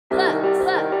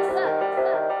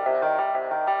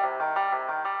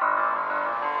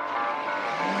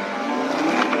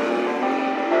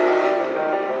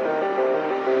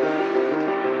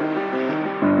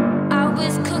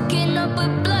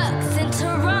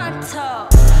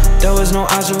There was no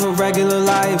option for regular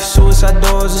life. Suicide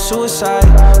doors or suicide.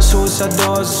 Suicide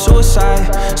doors or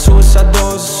suicide. Suicide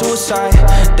doors or suicide.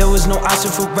 There was no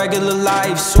option for regular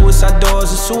life. Suicide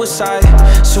doors or suicide.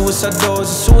 Suicide doors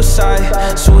or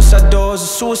suicide. Suicide doors or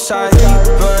suicide.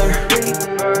 Reaper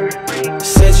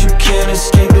said you can't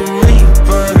escape the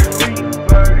Reaper.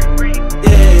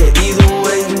 Yeah, either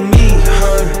way to me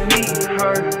hurt.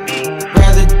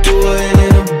 Rather do it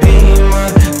in a Beamer.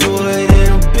 Do it in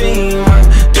a Beamer.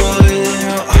 Do it in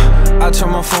a I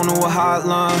turn my phone to a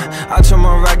hotline. I turn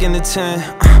my rack into 10.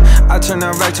 I turn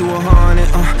that rack to 100.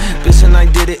 Bitch, and I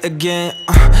did it again.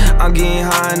 I'm getting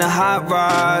high in the hot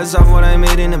rise off what I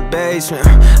made in the basement.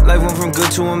 Life went from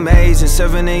good to amazing.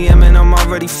 7 a.m. and I'm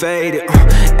already faded.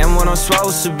 And what I'm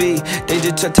supposed to be, they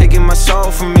just try taking my soul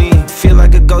from me. Feel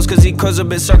like a ghost cause he curls a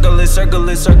bit, circle it, circle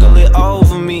it, circle it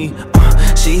over me.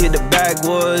 She hit the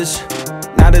backwoods.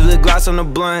 Now there's lip gloss on the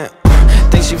blunt.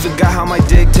 Think she forgot how my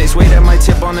dick tastes. Weight at my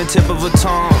tip on the tip of a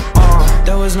tongue.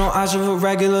 There was no option for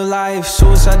regular life.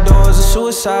 Suicide doors or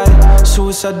suicide.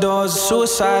 Suicide doors or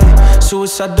suicide.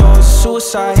 Suicide doors or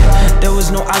suicide. There was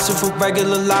no option for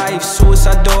regular life.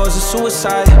 Suicide doors or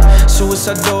suicide.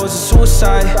 Suicide doors or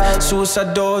suicide.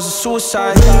 Suicide doors or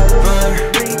suicide.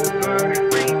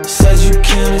 Reaper says you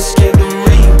can't escape the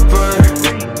Reaper.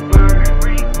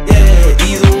 Yeah,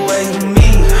 either way to me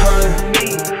hurt.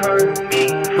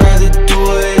 Rather do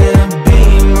it in a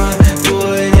Beamer. Do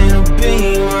it in a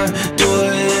Beamer. Do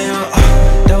it in a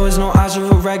There was no option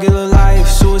for regular life.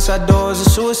 Suicide doors or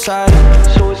suicide.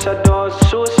 Suicide doors or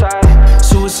suicide.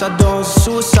 Suicide doors or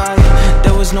suicide.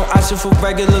 There was no option for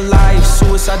regular life.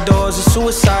 Suicide doors or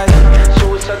suicide.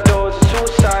 Suicide doors or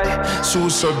suicide.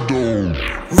 Suicide doors.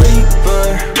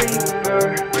 Reaper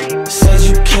says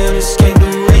you can't escape